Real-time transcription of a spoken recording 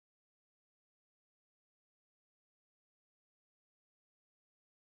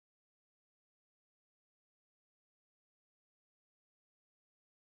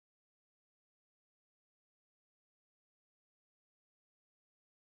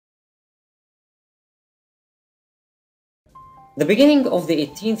The beginning of the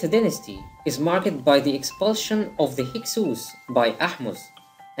 18th dynasty is marked by the expulsion of the Hyksos by Ahmose,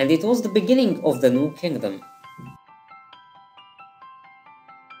 and it was the beginning of the new kingdom.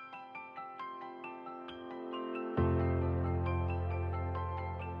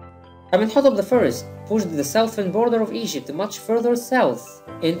 Amenhotep I pushed the southern border of Egypt much further south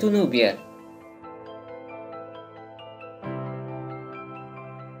into Nubia.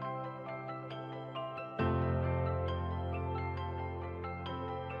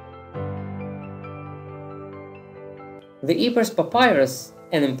 The Ebers Papyrus,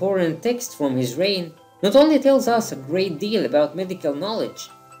 an important text from his reign, not only tells us a great deal about medical knowledge,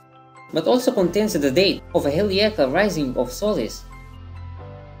 but also contains the date of a heliacal rising of Solis.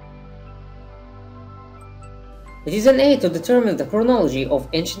 It is an aid to determine the chronology of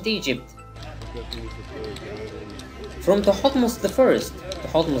ancient Egypt. From Thutmose I,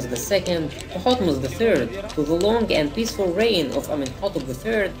 Thutmose II, Thutmose III to the long and peaceful reign of Amenhotep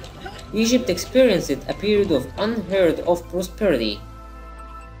III, Egypt experienced a period of unheard of prosperity.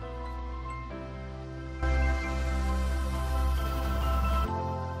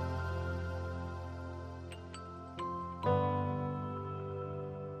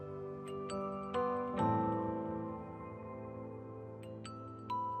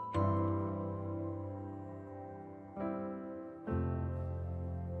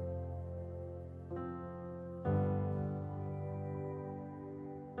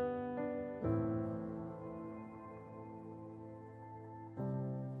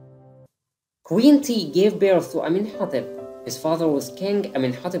 Queen T gave birth to Amenhotep. His father was King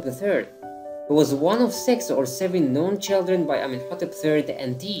Amenhotep III. He was one of 6 or 7 known children by Amenhotep III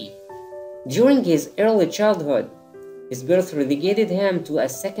and T. During his early childhood, his birth relegated him to a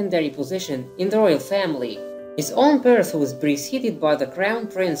secondary position in the royal family. His own birth was preceded by the crown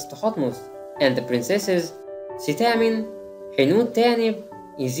prince Thutmose and the princesses Sitamin, Hanut-Tanib,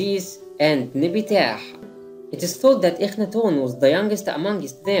 Isis, and Nebitah. It is thought that Akhenaten was the youngest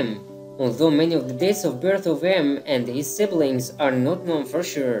amongst them, although many of the dates of birth of him and his siblings are not known for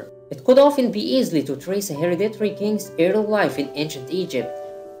sure. It could often be easy to trace a hereditary king's early life in ancient Egypt,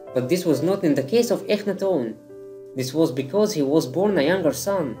 but this was not in the case of Akhenaten. This was because he was born a younger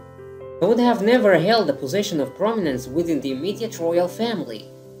son. He would have never held a position of prominence within the immediate royal family.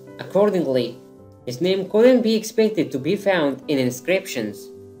 Accordingly, his name couldn't be expected to be found in inscriptions.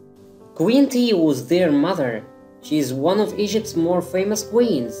 Queen T was their mother. She is one of Egypt's more famous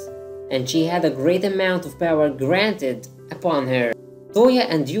queens, and she had a great amount of power granted upon her. Toya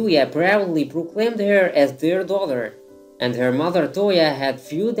and Yuya proudly proclaimed her as their daughter, and her mother Toya had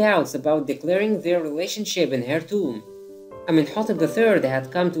few doubts about declaring their relationship in her tomb. Amenhotep III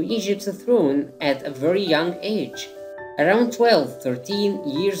had come to Egypt's throne at a very young age, around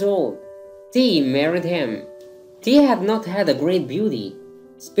 12-13 years old. T married him. T had not had a great beauty,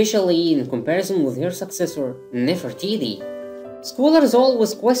 especially in comparison with her successor Nefertiti. Scholars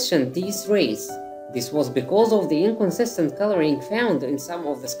always questioned T's race. This was because of the inconsistent coloring found in some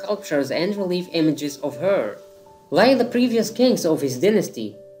of the sculptures and relief images of her. Like the previous kings of his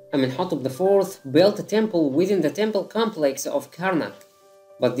dynasty, Amenhotep IV built a temple within the temple complex of Karnak,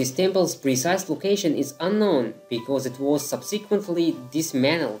 but this temple's precise location is unknown because it was subsequently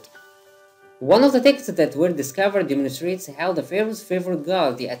dismantled. One of the texts that were discovered demonstrates how the pharaoh's favorite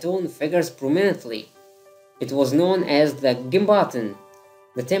god, the Aton, figures prominently. It was known as the Gimbaten,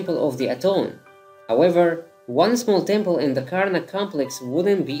 the temple of the Aton. However, one small temple in the Karnak complex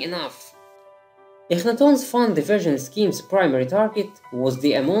wouldn't be enough. Akhenaten's fund division scheme's primary target was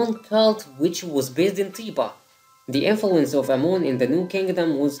the Amon cult, which was based in Tiba. The influence of Amon in the New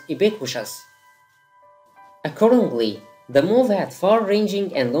Kingdom was ubiquitous. Accordingly, the move had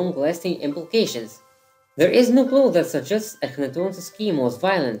far-ranging and long-lasting implications. There is no clue that suggests Akhenaten's scheme was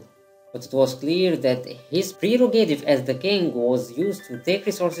violent, but it was clear that his prerogative as the king was used to take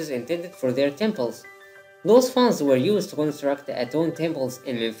resources intended for their temples. Those funds were used to construct the Aton temples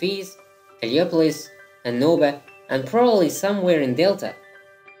in Memphis, Heliopolis, and Noba, and probably somewhere in Delta.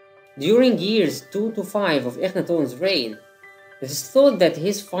 During years 2 to 5 of Akhenaten's reign, it is thought that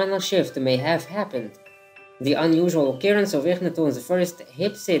his final shift may have happened. The unusual occurrence of Akhenaten's first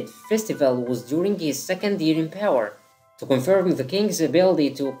Hepsid festival was during his second year in power. To confirm the king's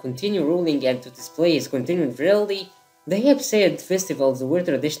ability to continue ruling and to display his continued virility, the Hepsid festivals were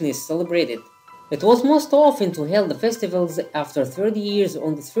traditionally celebrated. It was most often to hold the festivals after 30 years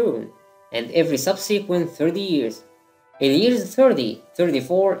on the throne, and every subsequent 30 years. In years 30,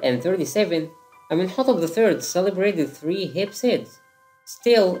 34, and 37, Amenhotep III celebrated 3 Hepsids.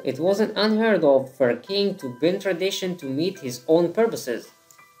 Still, it wasn't unheard of for a king to bend tradition to meet his own purposes.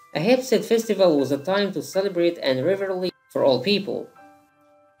 A Hepsid festival was a time to celebrate and reverently for all people.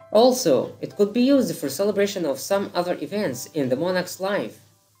 Also, it could be used for celebration of some other events in the monarch's life.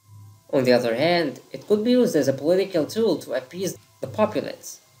 On the other hand, it could be used as a political tool to appease the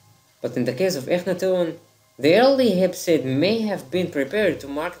populace. But in the case of Akhenaten, the early Hepsid may have been prepared to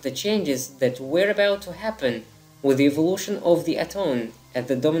mark the changes that were about to happen with the evolution of the Aton as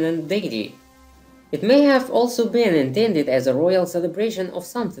the dominant deity. It may have also been intended as a royal celebration of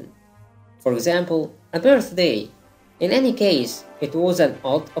something. For example, a birthday. In any case, it was an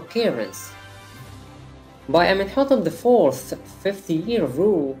odd occurrence. By Amenhotep IV's 50-year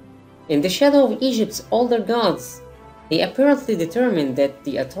rule, in the shadow of Egypt's older gods, he apparently determined that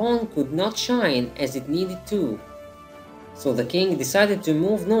the Aton could not shine as it needed to. So the king decided to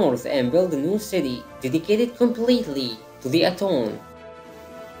move north and build a new city dedicated completely to the Aton.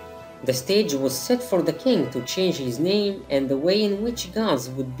 The stage was set for the king to change his name and the way in which gods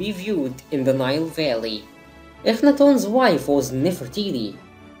would be viewed in the Nile Valley. Akhenaten's wife was Nefertiti.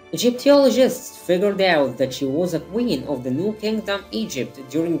 Egyptologists figured out that she was a queen of the New Kingdom Egypt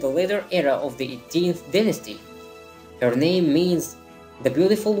during the later era of the 18th dynasty. Her name means, "The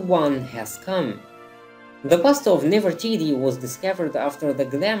Beautiful One has come." The bust of Nefertiti was discovered after the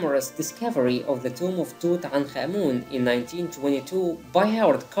glamorous discovery of the tomb of Tutankhamun in 1922 by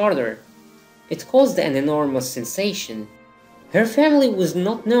Howard Carter. It caused an enormous sensation. Her family was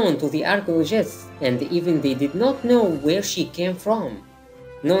not known to the archaeologists, and even they did not know where she came from.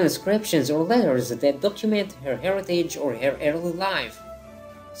 No inscriptions or letters that document her heritage or her early life.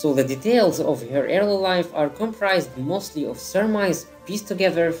 So the details of her early life are comprised mostly of surmise pieced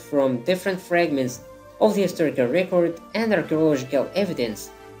together from different fragments of the historical record and archaeological evidence.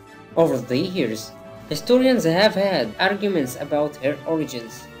 Over the years, historians have had arguments about her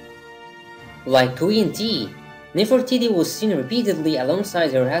origins. Like Queen T, Nefertiti was seen repeatedly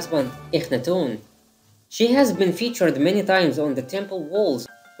alongside her husband Akhenaten. She has been featured many times on the temple walls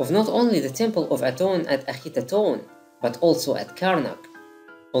of not only the temple of Aton at Akhenaten, but also at Karnak.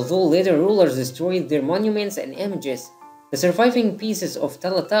 Although later rulers destroyed their monuments and images, the surviving pieces of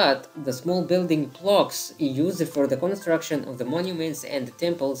Talatat, the small building blocks used for the construction of the monuments and the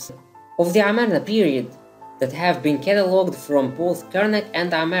temples of the Amarna period, that have been catalogued from both Karnak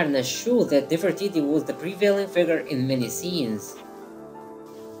and Amarna, show that Nefertiti was the prevailing figure in many scenes.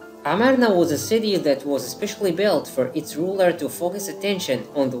 Amarna was a city that was especially built for its ruler to focus attention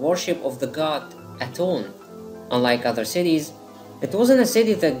on the worship of the god Aton. Unlike other cities, it wasn't a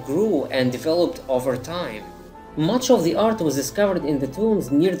city that grew and developed over time. Much of the art was discovered in the tombs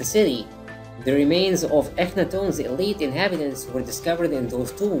near the city. The remains of Akhenaten's elite inhabitants were discovered in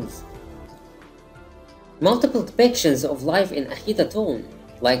those tombs. Multiple depictions of life in Akhenaten,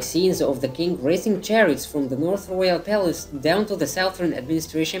 like scenes of the king racing chariots from the North Royal Palace down to the Southern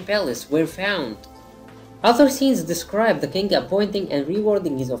Administration Palace, were found. Other scenes describe the king appointing and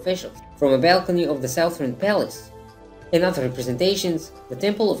rewarding his officials from a balcony of the Southern Palace. In other representations, the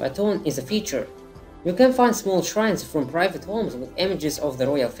Temple of Aton is a feature. You can find small shrines from private homes with images of the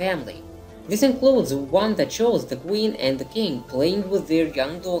royal family. This includes one that shows the queen and the king playing with their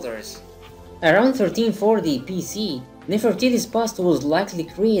young daughters. Around 1340 BC, Nefertiti's bust was likely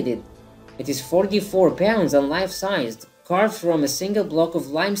created. It is 44 pounds and life-sized, carved from a single block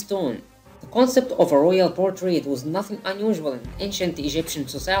of limestone. The concept of a royal portrait was nothing unusual in ancient Egyptian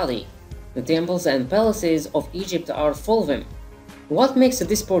society. The temples and palaces of Egypt are full of them. What makes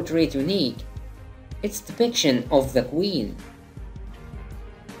this portrait unique? Its depiction of the queen.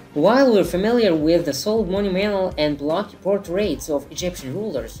 While we're familiar with the solid monumental and blocky portraits of Egyptian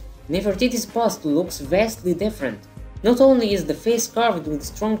rulers, Nefertiti's bust looks vastly different. Not only is the face carved with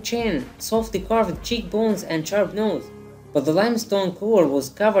strong chin, softly carved cheekbones and sharp nose, but the limestone core was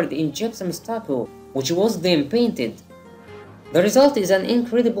covered in gypsum stucco, which was then painted. The result is an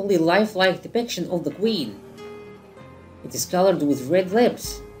incredibly lifelike depiction of the queen. It is colored with red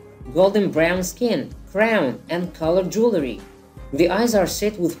lips, golden brown skin, crown, and colored jewelry. The eyes are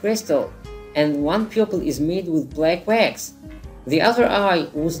set with crystal, and one pupil is made with black wax. The other eye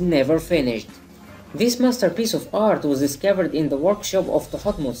was never finished. This masterpiece of art was discovered in the workshop of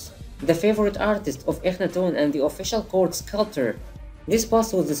Thutmose, the favorite artist of Akhenaten and the official court sculptor. This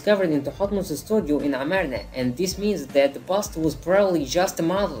bust was discovered in Thutmose's studio in Amarna, and this means that the bust was probably just a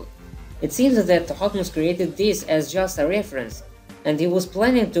model. It seems that Thutmose created this as just a reference, and he was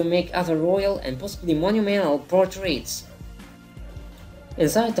planning to make other royal and possibly monumental portraits.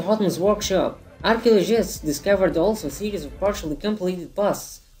 Inside Thutmose's workshop, archaeologists discovered also a series of partially completed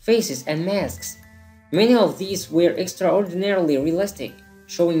busts, faces, and masks. Many of these were extraordinarily realistic,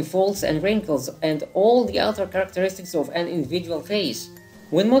 showing folds and wrinkles and all the other characteristics of an individual face.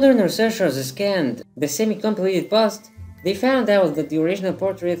 When modern researchers scanned the semi-completed bust, They found out that the original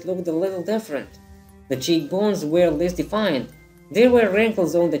portrait looked a little different. The cheekbones were less defined, there were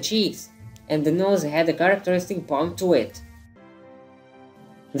wrinkles on the cheeks, and the nose had a characteristic bump to it.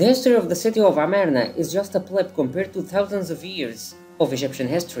 The history of the city of Amarna is just a blip compared to thousands of years of Egyptian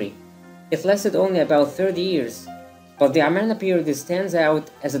history. It lasted only about 30 years, but the Amarna period stands out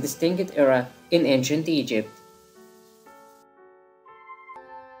as a distinct era in ancient Egypt.